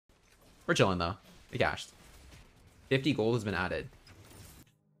We're chilling though. We cashed. 50 gold has been added.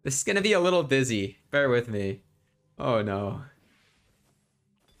 This is gonna be a little busy. Bear with me. Oh no.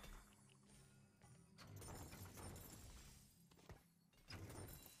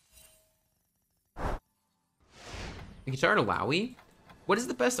 We can start a Lowy. What is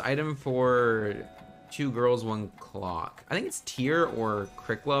the best item for 2 girls, 1 clock? I think it's Tear or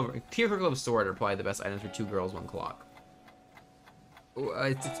Crick Glove. Tear, Crick Glove, Sword are probably the best items for 2 girls, 1 clock.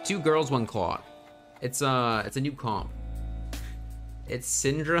 It's 2 girls, 1 clock. It's a new comp. It's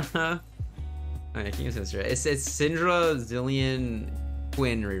Syndra. I can't use Syndra. It's Syndra, Zillion,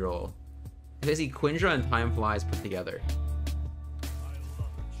 Quinn reroll. It's basically Quindra and Time Flies put together.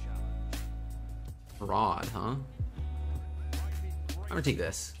 Rod, huh? I'm gonna take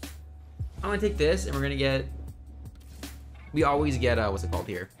this. I'm gonna take this, and we're gonna get. We always get what's it called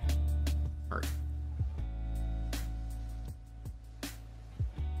here? Merc.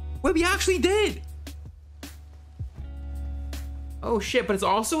 Wait, we actually did. Oh shit! But it's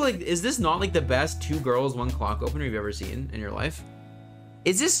also like, is this not like the best 2 girls, 1 clock opener you've ever seen in your life?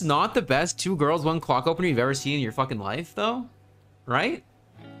 Is this not the best 2 girls, 1 clock opener you've ever seen in your fucking life, though? Right?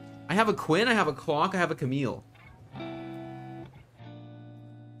 I have a Quinn, I have a clock, I have a Camille.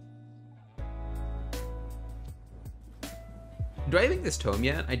 Do I make this tome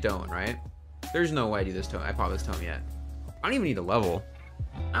yet? I don't, right? There's no way I do this tome. I pop this tome yet. I don't even need a level.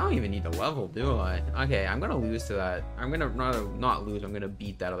 I don't even need a level, do I? Okay, I'm gonna lose to that. I'm gonna not lose. I'm gonna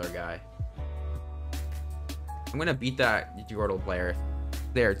beat that other guy. I'm gonna beat that Yordle player.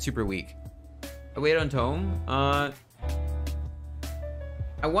 There, it's super weak. I wait on tome. I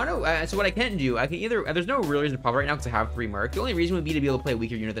want to. So what I can do, I can either. There's no real reason to pop right now because I have 3 Merc. The only reason would be to be able to play a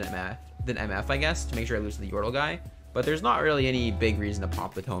weaker unit than MF, I guess, to make sure I lose to the Yordle guy. But there's not really any big reason to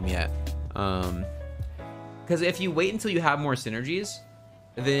pop the tome yet. Because if you wait until you have more synergies,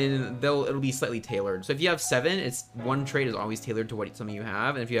 then it'll be slightly tailored. So if you have 7, it's 1 trait is always tailored to what something you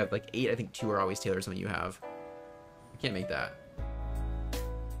have, and if you have like 8, I think 2 are always tailored to something you have. I can't make that.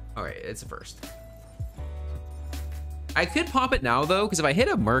 All right, it's a first. I could pop it now though, because if I hit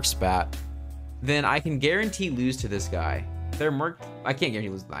a Merc Spat, then I can guarantee lose to this guy. They're Merc. I can't guarantee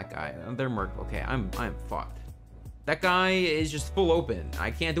lose to that guy. They're Merc. Okay, I'm fucked. That guy is just full open.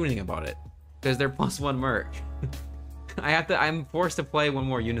 I can't do anything about it because they're +1 Merc. I'm forced to play 1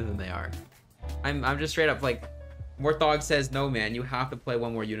 more unit than they are. I'm just straight up like, Morthog says, no man, you have to play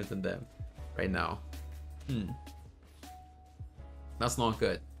 1 more unit than them right now. That's not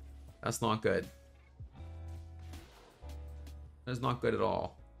good. That's not good. That's not good at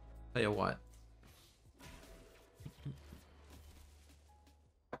all. Tell you what.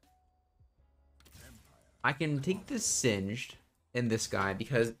 I can take this Singed in this guy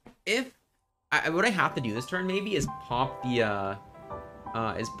because if what I have to do this turn maybe is pop the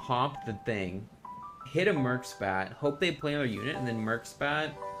thing, hit a Merc Spat, hope they play another unit, and then Merc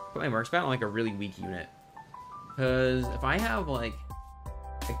Spat, put my Merc Spat on like a really weak unit. Because if I have like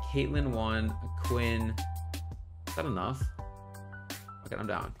a Caitlyn 1, a Quinn, is that enough? Okay, I'm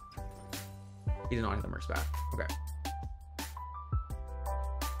down. He did not hit the Merc Spat. Okay.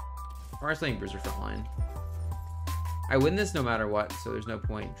 Or I was playing Bruiser Frontline. I win this no matter what, so there's no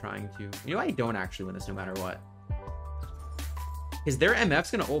point trying to. You know, I don't actually win this no matter what. Because their MF's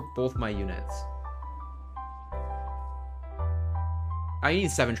gonna ult both my units. I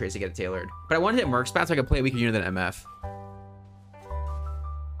need 7 traits to get it tailored. But I want to hit Merc Spat so I can play a weaker unit than MF.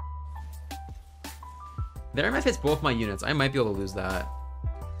 Their MF hits both my units. I might be able to lose that.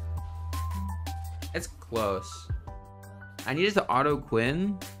 It's close. I needed to auto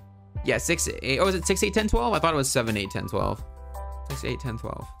Quinn. Yeah, 6, 8. Oh, is it 6, 8, 10, 12? I thought it was 7, 8, 10, 12. 6, 8, 10,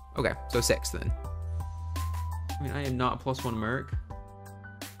 12. Okay, so 6 then. I mean, I am not +1 Merc.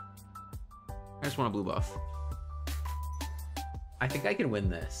 I just want a blue buff. I think I can win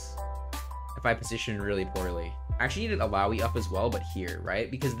this if I position really poorly. I actually needed a Lowy up as well, but here, right?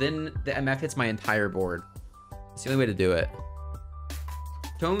 Because then the MF hits my entire board. It's the only way to do it.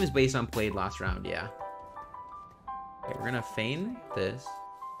 Tome is based on played last round, yeah. Okay, we're gonna feign this.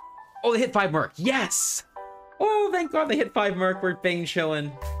 Oh, they hit 5 Merc. Yes! Oh, thank God they hit 5 Merc. We're bang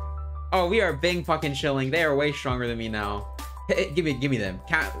chilling. Oh, we are bang fucking chilling. They are way stronger than me now. Hey, give me them.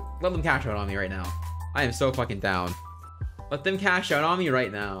 Let them cash out on me right now. I am so fucking down. Let them cash out on me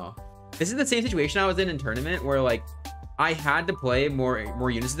right now. This is the same situation I was in tournament where like I had to play more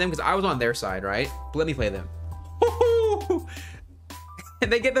units than them because I was on their side, right? But let me play them.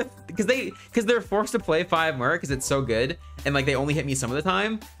 And they get the because they're forced to play 5 Merc because it's so good and like they only hit me some of the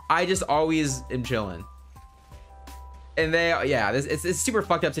time. I just always am chilling. And it's a super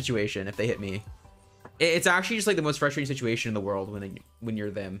fucked up situation if they hit me. It's actually just like the most frustrating situation in the world when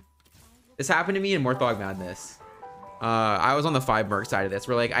you're them. This happened to me in Morthog Madness. I was on the 5 Merc side of this,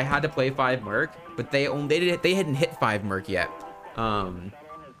 where like I had to play 5 Merc, but they hadn't hit 5 Merc yet.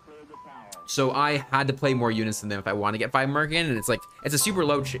 So I had to play more units than them if I want to get 5 Merc in, and it's like it's a super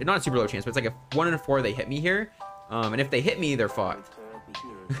low, not a super low chance, but it's like a 1 in 4 they hit me here. And if they hit me, they're fucked.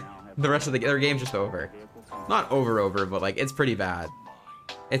 The rest of their game's just over. Not over, but like it's pretty bad.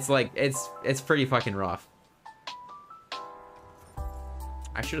 It's like it's pretty fucking rough.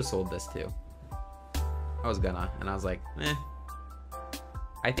 I should have sold this too. I was gonna, and I was like, eh.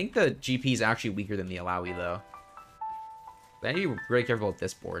 I think the GP is actually weaker than the Alawi though. But I need to be really careful with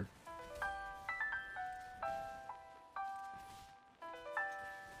this board.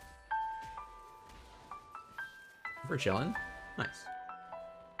 We're chilling. Nice.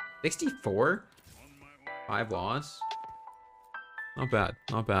 64? 5 loss. Not bad.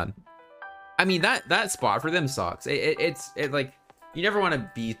 Not bad. I mean, that spot for them sucks. It's like, you never want to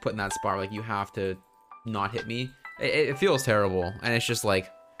be put in that spot where, like, you have to not hit me. It feels terrible. And it's just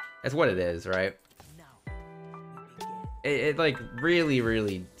like, that's what it is, right? It like, really,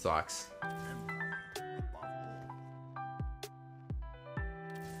 really sucks.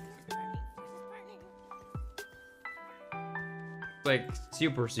 Like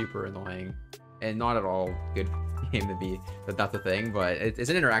super annoying and not at all good game to be that's the thing, but it's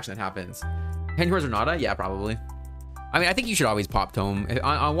an interaction that happens. Heading towards Renata, yeah, probably. I mean, I think you should always pop tome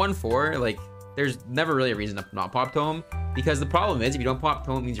on 1-4. Like there's never really a reason to not pop tome, because the problem is if you don't pop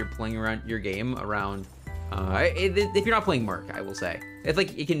tome, it means you're playing around your game around if you're not playing Merc, I will say it's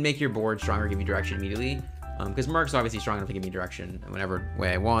like it can make your board stronger, give you direction immediately, because Merc's obviously strong enough to give me direction in whatever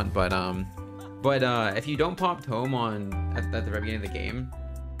way I want, but if you don't pop tome at the very beginning of the game,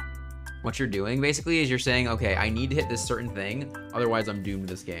 what you're doing basically is you're saying, okay, I need to hit this certain thing, otherwise I'm doomed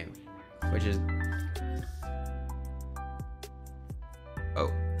to this game. Which is...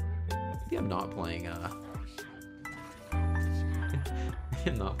 Oh. Maybe I'm not playing, I'm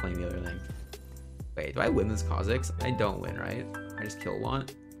not playing the other thing. Wait, do I win this Kha'Zix? I don't win, right? I just kill one?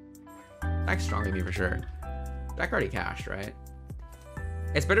 Jack's stronger than me for sure. Jack already cashed, right?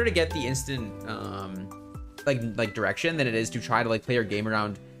 It's better to get the instant like direction than it is to try to like play your game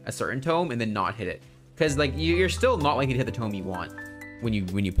around a certain tome and then not hit it, because like you're still not likely to hit the tome you want when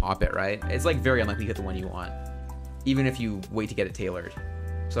you pop it, right? It's like very unlikely to hit the one you want even if you wait to get it tailored.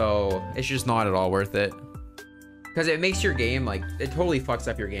 So it's just not at all worth it, because it makes your game, like, it totally fucks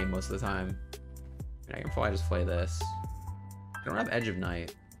up your game most of the time. And I can probably just play this. I don't have Edge of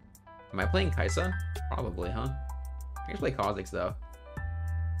Night. Am I playing Kaisa? Probably, huh? I can play Kha'Zix though.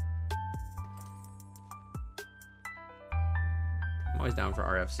 Always down for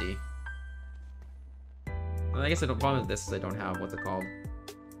RFC. Well, I guess the problem with this is I don't have, what's it called?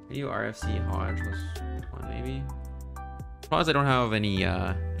 Can you RFC Hodge was one maybe? The problem is I don't have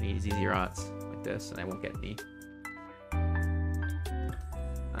any ZZ rots like this, and I won't get any.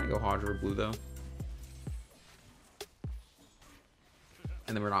 I go Hodge or blue though.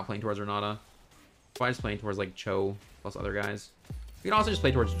 And then we're not playing towards Renata. So I'm just playing towards like Cho plus other guys. We can also just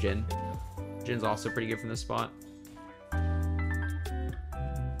play towards Jin. Jin's also pretty good from this spot.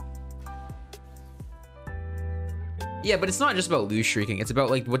 Yeah, but it's not just about lose streaking. It's about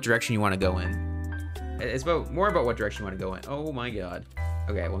like what direction you want to go in. It's more about what direction you want to go in. Oh my god.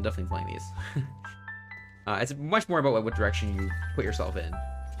 Okay, well I'm definitely playing these. It's much more about what direction you put yourself in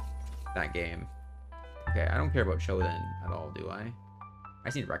that game. Okay, I don't care about Choden at all, do I? I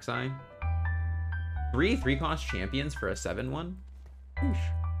just need Rek'Sai. 3-cost champions for a 7-1?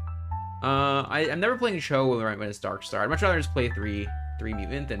 I'm never playing Cho when it's Dark Star. I'd much rather just play 3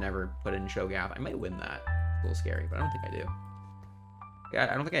 mutant than never put in Cho'Gath. I might win that. A little scary, but I don't think I do. Yeah,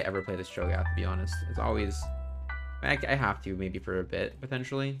 I don't think I ever play this Cho'Gath, to be honest. It's always... I have to, maybe for a bit,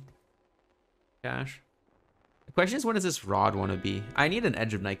 potentially. Cash. The question is, what does this Rod want to be? I need an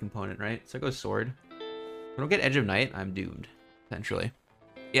Edge of Night component, right? So I go Sword. If I don't get Edge of Night, I'm doomed, potentially.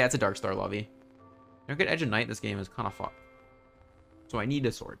 Yeah, it's a Dark Star lobby. If I don't get Edge of Night, this game is kind of fucked. So I need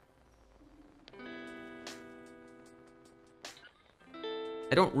a Sword.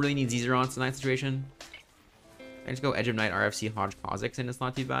 I don't really need Zezerons in that situation. I just go Edge of Night, RFC, Hodge, Kha'Zix, and it's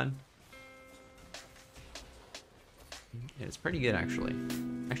not too bad. Yeah, it's pretty good, actually.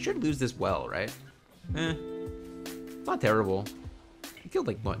 I should lose this well, right? It's not terrible. I killed,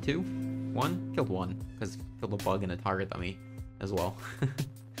 like, what, 2? 1? Killed 1, because killed a bug and a target dummy as well.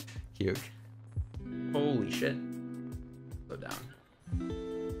 Cute. Holy shit. Go down.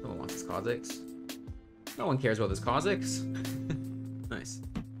 No one wants this Kha'Zix. No one cares about this Kha'Zix. Nice.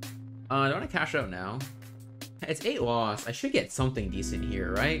 Do I want to cash out now? It's 8 loss. I should get something decent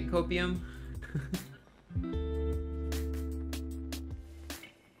here, right, Copium?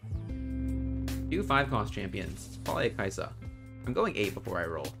 Two 5-cost champions. It's probably a Kaisa. I'm going 8 before I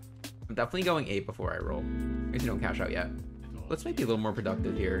roll. I'm definitely going 8 before I roll. I guess you don't cash out yet. Let's make be a little more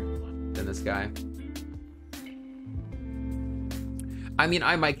productive here than this guy. I mean,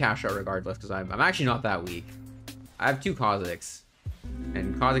 I might cash out regardless because I'm actually not that weak. I have 2 Kha'Zix,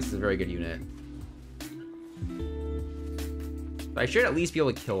 and Kha'Zix is a very good unit. But I should at least be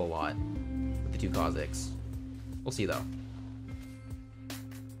able to kill a lot with the 2 Kha'Zix. We'll see though.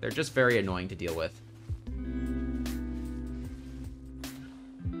 They're just very annoying to deal with.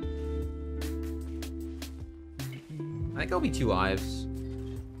 I think I'll be 2 lives.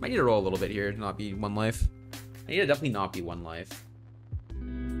 Might need to roll a little bit here to not be 1 life. I need to definitely not be 1 life.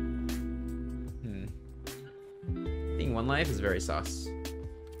 Being 1 life is very sus.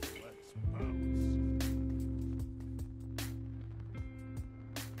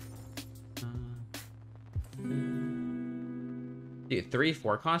 Dude, 3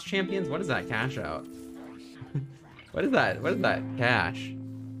 4-cost champions? What is that cash out? What is that? What is that cash?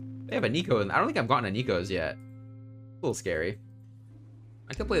 They have a Nico. I don't think I've gotten a Nico's yet. A little scary.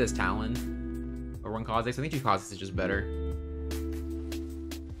 I could play this Talon or 1 Kha'Zix. I think 2 Kha'Zix is just better.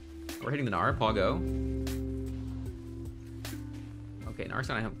 We're hitting the Gnar. Paul go. Okay, Gnar's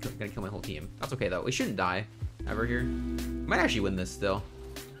gonna kill my whole team. That's okay though. We shouldn't die ever here. We might actually win this still.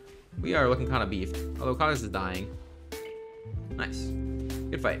 We are looking kind of beefed. Although Kha'Zix is dying. Nice.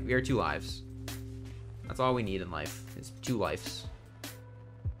 Good fight. We are 2 lives. That's all we need in life. Is 2 lives.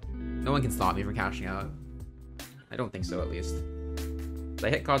 No one can stop me from cashing out. I don't think so, at least. I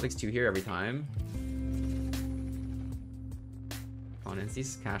hit Kha'Zix 2 here every time. Oh, and it's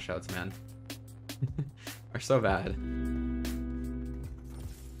these cash outs, man. Are so bad.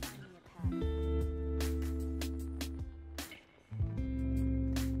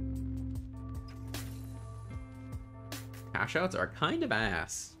 Cash outs are kind of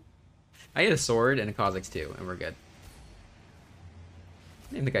ass. I need a sword and a Kha'Zix too, and we're good.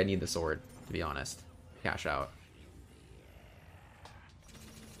 I didn't think I need the sword, to be honest. Cash out.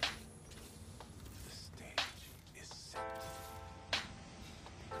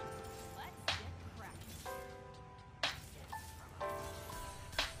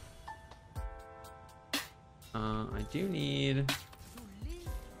 I do need...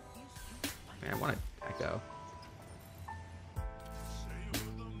 I want to echo.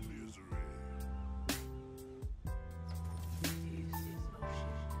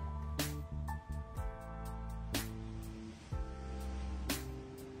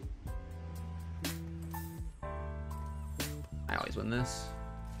 I always win this.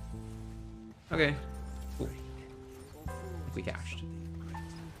 Okay. Cool. We cashed.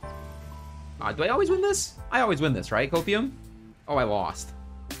 Do I always win this? I always win this, right, Copium? Oh, I lost.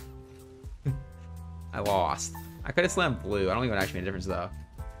 I lost. I could have slammed blue. I don't think it would actually make a difference, though.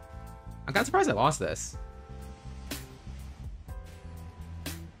 I'm kind of surprised I lost this.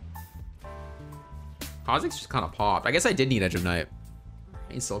 Kha'Zix just kind of popped. I guess I did need Edge of Night.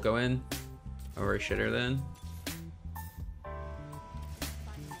 I need Silco in over a shitter, then.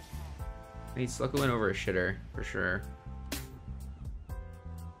 I need Silco in over a shitter, for sure.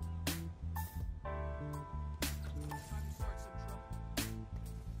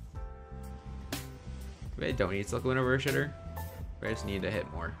 I don't need Silco in over a shitter. I just need to hit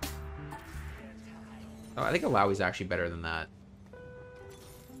more. Oh, I think Alawi's actually better than that.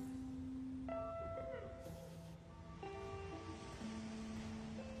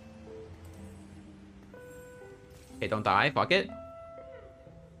 Okay, don't die. Fuck it.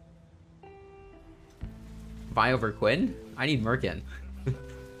 Vi over Quinn? I need Merkin.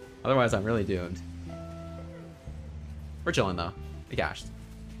 Otherwise, I'm really doomed. We're chilling, though. We cashed.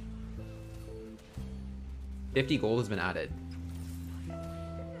 50 gold has been added.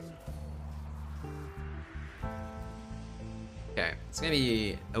 Okay, it's gonna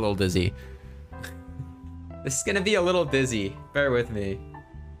be a little dizzy. This is gonna be a little dizzy. Bear with me.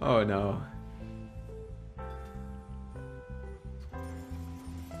 Oh no.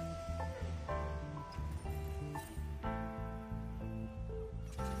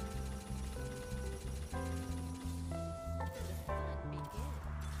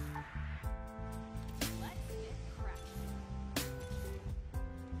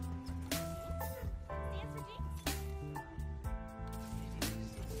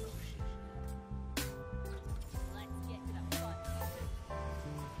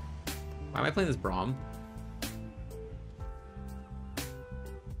 Why am I playing this Braum?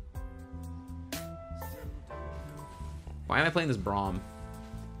 Why am I playing this Braum?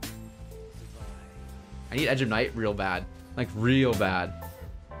 I need Edge of Night real bad. Like, real bad.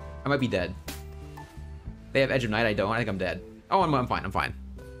 I might be dead. They have Edge of Night, I don't. I think I'm dead. Oh, I'm fine, I'm fine.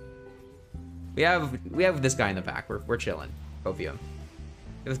 We have this guy in the back. We're chilling. Both of you.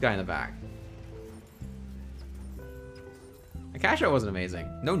 This guy in the back. The Cashout wasn't amazing.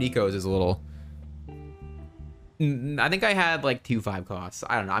 No Nikos is a little... I think I had like 2 5 costs.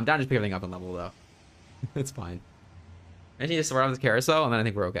 I don't know. I'm down to just pick everything up in level though. It's fine. I just need to start on this carousel and then I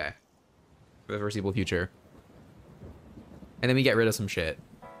think we're okay. For the foreseeable future. And then we get rid of some shit.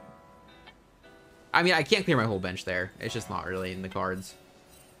 I mean, I can't clear my whole bench there. It's just not really in the cards.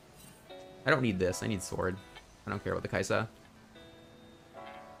 I don't need this. I need sword. I don't care about the Kaisa.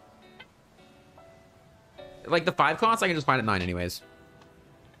 Like the 5 costs, I can just find at 9 anyways.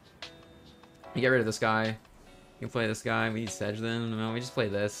 You get rid of this guy. You can play this guy. We need Sedge then. No, we just play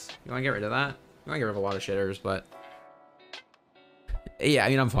this. You want to get rid of that? You want to get rid of a lot of shitters, but... Yeah, I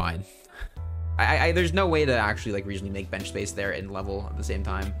mean, I'm fine. There's no way to actually, like, reasonably make bench space there and level at the same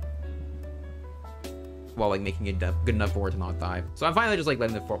time. While, like, making a good enough board to not die. So I'm finally just, like,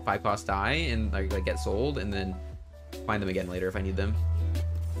 letting the 5 costs die and, like, get sold and then find them again later if I need them.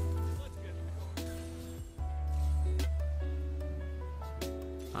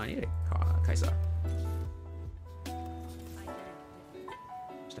 I need a Kaisa.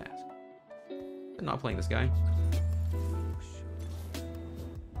 Just ask. I'm not playing this guy.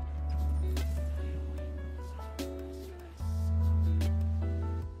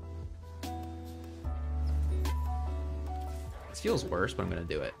 This feels worse, but I'm gonna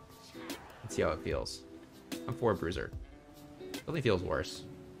do it. Let's see how it feels. I'm 4 bruiser. Definitely feels worse.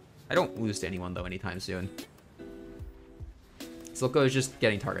 I don't lose to anyone though anytime soon. Silco is just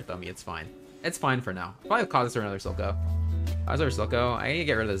getting target dummy. It's fine. It's fine for now. Probably causes her another Silco. Causes over Silco. I need to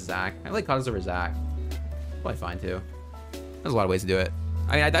get rid of this Zac. I like causes over Zac. Probably fine too. There's a lot of ways to do it.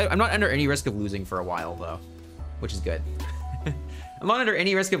 I mean, I'm not under any risk of losing for a while though, which is good. I'm not under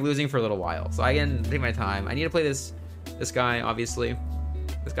any risk of losing for a little while, so I can take my time. I need to play this guy, obviously.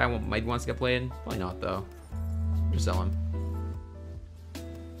 This guy might wants to get played. Probably not though. Just sell him.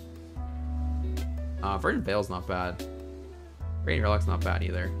 Verdant Veil's not bad. Radiant Relic's not bad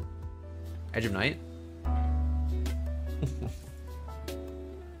either. Edge of Night.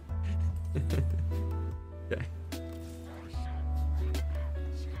 Okay.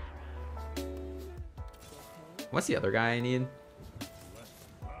 What's the other guy I need?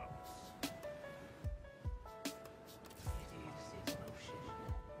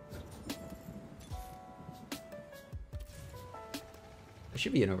 There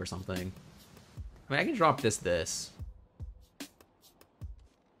should be an over something. I mean, I can drop this.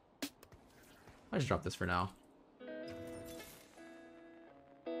 I'll just drop this for now.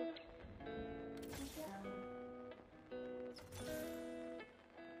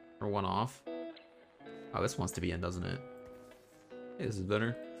 Or 1 off. Oh, this wants to be in, doesn't it? Hey, this is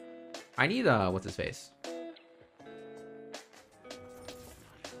better. I need, what's his face?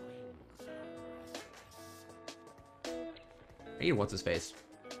 I need what's his face?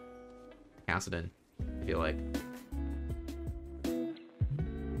 Cassidon, I feel like.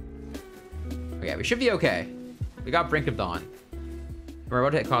 Okay, we should be okay. We got Brink of Dawn. We're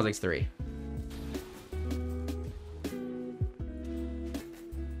about to hit Kha'Zix 3.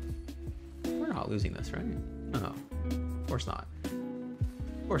 We're not losing this, right? No. Of course not.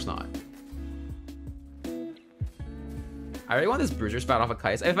 Of course not. I really want this Bruiser's Fat off of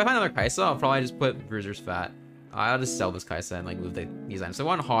Kaisa. If I find another Kaisa, I'll probably just put Bruiser's Fat. I'll just sell this Kaisa and like move these items. So I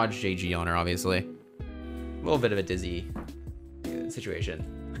want Hodge JG on her, obviously. A little bit of a dizzy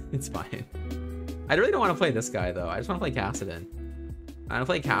situation. It's fine. I really don't want to play this guy, though. I just want to play Cassidon. I want to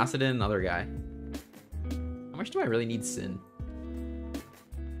play Cassidon, another guy. How much do I really need Sin?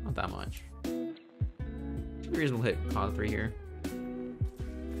 Not that much. Should be reasonable to hit Kha'Zix 3 here.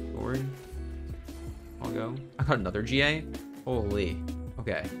 Forward. I'll go. I got another GA? Holy.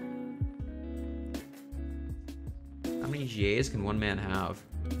 Okay. How many GAs can one man have?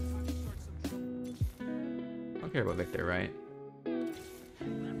 I don't care about Victor, right?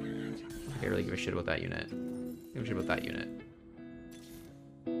 I really give a shit about that unit. Give a shit about that unit.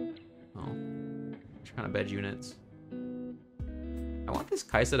 Oh. Which kind of bed units? I want this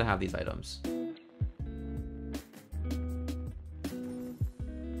Kaisa to have these items.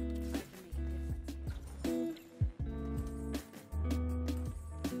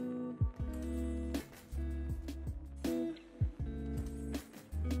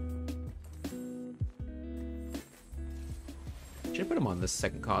 Should put him on this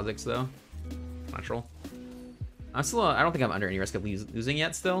second Kha'Zix though. Natural. I'm still. I don't think I'm under any risk of losing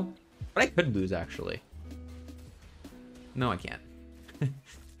yet. Still, but I could lose actually. No, I can't.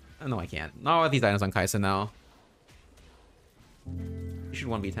 No, I can't. Not with these items on Kaisa now. You should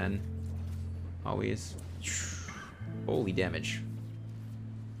 1v10. Always. Holy damage.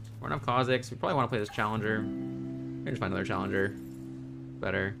 We're enough Kha'Zix. We probably want to play this challenger. Maybe just find another challenger.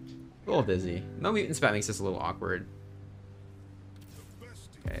 Better. A little dizzy. No mutant spat makes this a little awkward.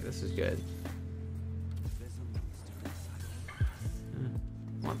 Okay, this is good.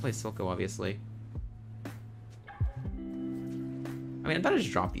 I want to play Silco, obviously. I mean, I thought I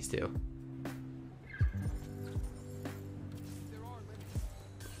just drop these two.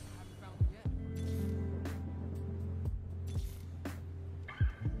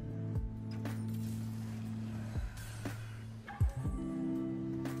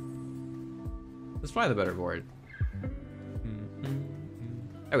 This is probably the better board.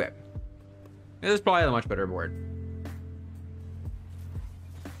 Okay. This is probably the much better board.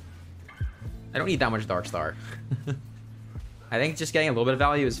 I don't need that much Dark Star. I think just getting a little bit of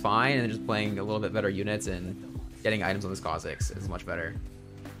value is fine, and just playing a little bit better units and getting items on this Kha'Zix is much better.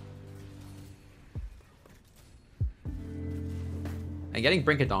 And getting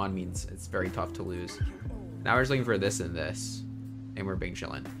Brink of Dawn means it's very tough to lose. Now we're just looking for this and this, and we're being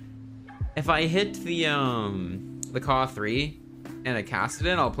chillin'. If I hit the Ka 3 and I cast it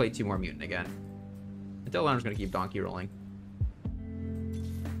in, I'll play 2 more mutant again. Until then, I'm just gonna keep donkey rolling.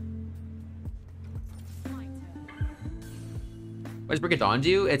 What does Brink of Dawn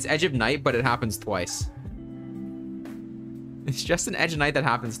do? It's Edge of Night, but it happens twice. It's just an Edge of Night that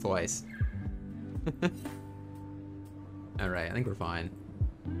happens twice. Alright, I think we're fine.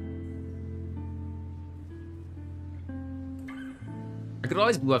 I could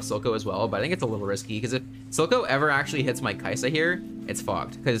always blue up Silco as well, but I think it's a little risky, because if Silco ever actually hits my Kaisa here, it's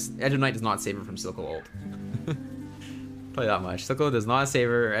fucked, because Edge of Night does not save her from Silco ult. Tell you that much. Silco does not save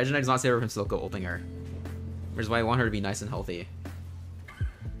her, Edge of Night does not save her from Silco ulting her. Which is why I want her to be nice and healthy.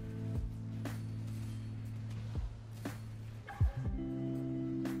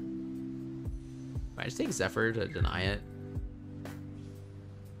 I just take Zephyr to deny it.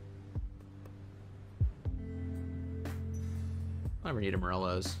 I never need a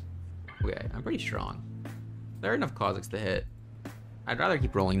Morello's. Okay, I'm pretty strong. There are enough Kha'Zix to hit. I'd rather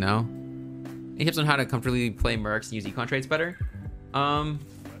keep rolling now. Any tips on how to comfortably play Mercs and use econ traits better?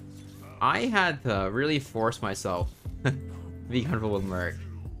 I had to really force myself to be comfortable with Merc.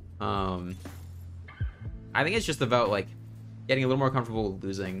 I think it's just about like getting a little more comfortable with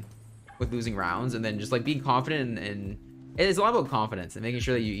losing rounds, and then just like being confident and it's a lot about confidence and making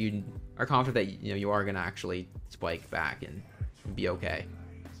sure that you are confident that you are gonna actually spike back and be okay.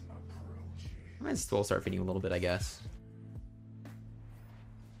 I might still start feeding a little bit, I guess.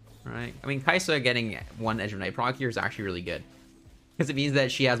 Alright. I mean, Kaisa getting 1 Edge of Night proc here is actually really good, because it means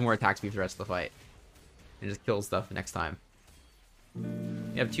that she has more attack speed for the rest of the fight and just kills stuff next time.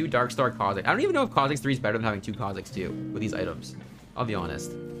 You have 2 Dark Star Kha'Zix. I don't even know if Kha'Zix 3 is better than having 2 Kha'Zix 2 with these items. I'll be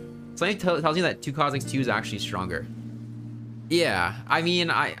honest. Something tells me that 2 Kha'Zix 2 is actually stronger. Yeah, I mean,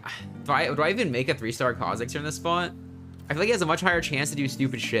 do I even make a 3-star Kha'Zix in this spot? I feel like he has a much higher chance to do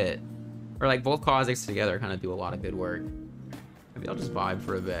stupid shit. Or like both Kha'Zix together kind of do a lot of good work. Maybe I'll just vibe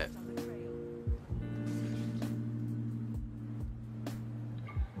for a bit.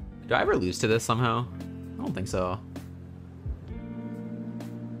 Do I ever lose to this somehow? I don't think so.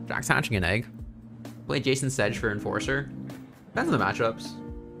 Jack's hatching an egg. Play Jason Sedge for Enforcer. Depends on the matchups.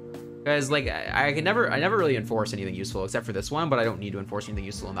 Guys, like, I never really enforce anything useful except for this one, but I don't need to enforce anything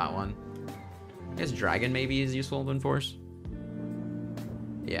useful in that one. I guess Dragon maybe is useful to enforce.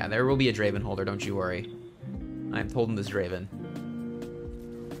 Yeah, there will be a Draven holder, don't you worry. I'm holding this Draven.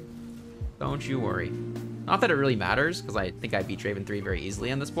 Don't you worry. Not that it really matters, because I think I beat Draven 3 very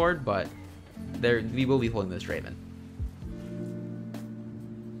easily on this board, but we will be holding this Draven.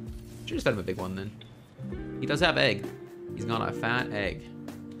 Should just fed him a big one then. He does have egg. He's got a fat egg.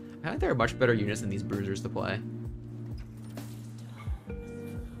 I think there are much better units than these bruisers to play.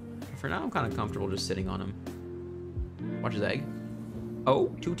 For now, I'm kind of comfortable just sitting on him. Watch his egg.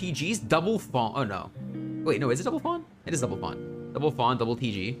 Oh, 2 TGs, double fawn. Oh no. Wait, no, is it double fawn? It is double fawn. Double fawn, double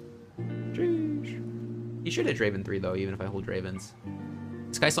TG. He should hit Draven 3 though, even if I hold Ravens.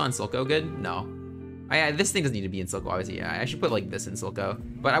 Is Kaisa on Silco good? No. This thing doesn't need to be in Silco, obviously. Yeah, I should put like this in Silco.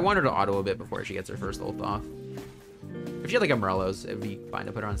 But I want her to auto a bit before she gets her first ult off. If she had like a Morello's, it'd be fine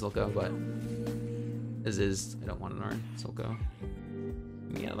to put her on Silco, but as is, I don't want it on Silco.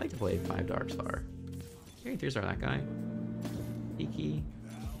 I mean, I'd like to play 5 Dark Star. Okay, 3-star that guy. Diki.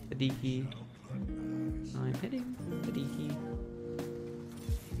 The Diki. I'm hitting the Diki.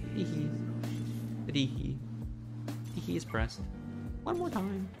 Diki. The Diki. Diki is pressed. One more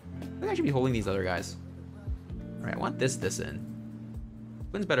time. I think I should be holding these other guys. Alright, I want this in.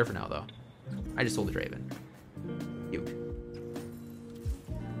 Quinn's better for now, though. I just hold the Draven. Cute.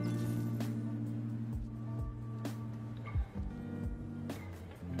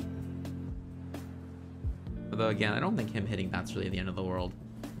 Although again, I don't think him hitting that's really the end of the world.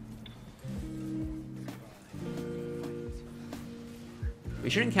 We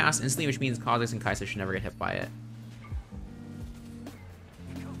shouldn't cast instantly, which means Kha'Zix and Kai'Sa should never get hit by it.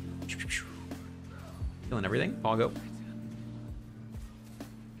 Killing everything. Paul, go.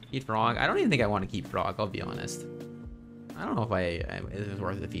 Feed Frog. I don't even think I want to keep Frog, I'll be honest. I don't know if it's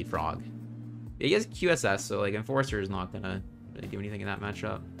worth it to feed Frog. He has QSS, so like Enforcer is not gonna really do anything in that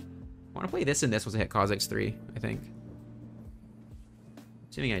matchup. I want to play this and this once I hit Kha'Zix 3, I think.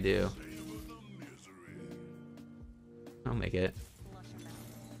 Assuming I do. I'll make it.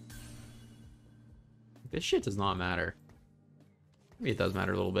 This shit does not matter. Maybe it does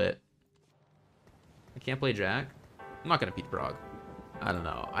matter a little bit. I can't play Jack. I'm not gonna beat Frog. I don't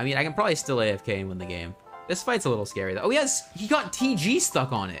know. I mean, I can probably still AFK and win the game. This fight's a little scary though. Oh yes, he got TG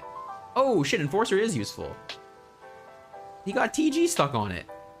stuck on it. Oh shit, Enforcer is useful. He got TG stuck on it.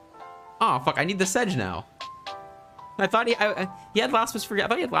 Oh fuck, I need the Sedge now. I thought he had Last Whisper. I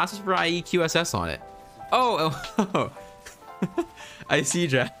thought he had Last Whisper IE QSS on it. Oh. I see,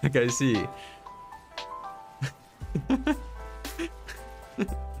 Jack. I see.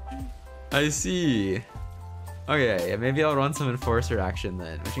 I see. Okay, yeah, maybe I'll run some Enforcer action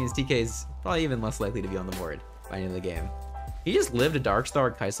then, which means TK's probably even less likely to be on the board by the end of the game. He just lived a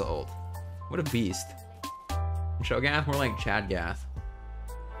Darkstar Kai'Sa ult. What a beast. Shogath, more like Chad Gath.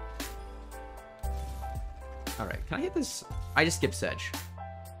 Alright, can I hit this? I just skipped Sedge.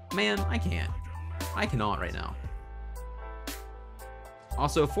 Man, I can't. I cannot right now.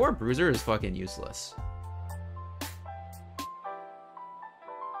 Also, 4 Bruiser is fucking useless.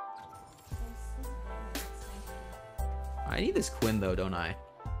 I need this Quinn though, don't I?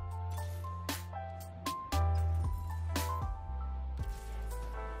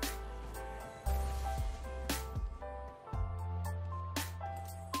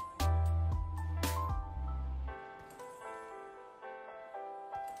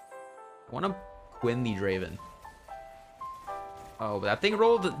 I want to Quinn the Draven. Oh, but that thing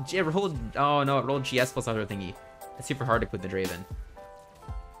rolled. Oh no, it rolled GS plus other thingy. It's super hard to quit the Draven.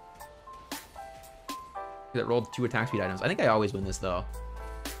 It rolled 2 attack speed items. I think I always win this though,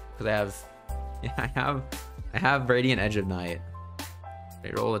 because I have Radiant Edge of Night.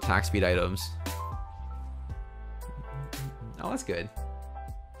 They roll attack speed items. Oh, that's good.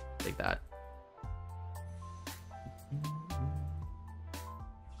 Like that.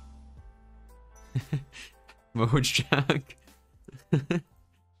 Moj Jack.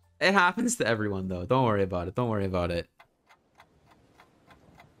 It happens to everyone though. Don't worry about it. Don't worry about it.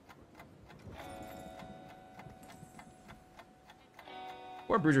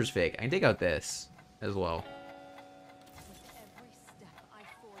 Poor Bruiser's fake. I can take out this as well.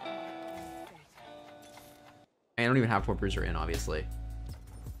 I don't even have Poor Bruiser in, obviously.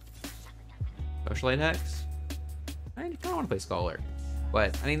 Socialite Hex? I kind of want to play Scholar.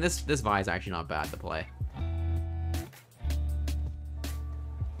 But, I mean, this Vi is actually not bad to play.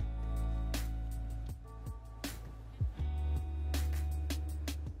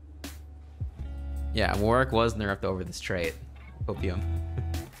 Yeah, Warwick was nerfed over this trait. Opium.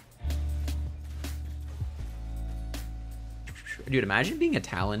 Dude, imagine being a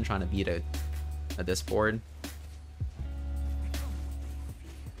Talon trying to beat a this board.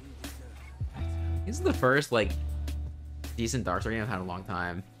 This is the first, like, decent Darkstar game I've had in a long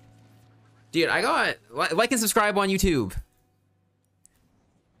time. Dude, I got... Like and subscribe on YouTube.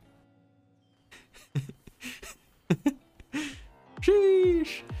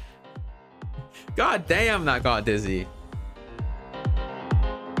 Sheesh. God damn, that got dizzy.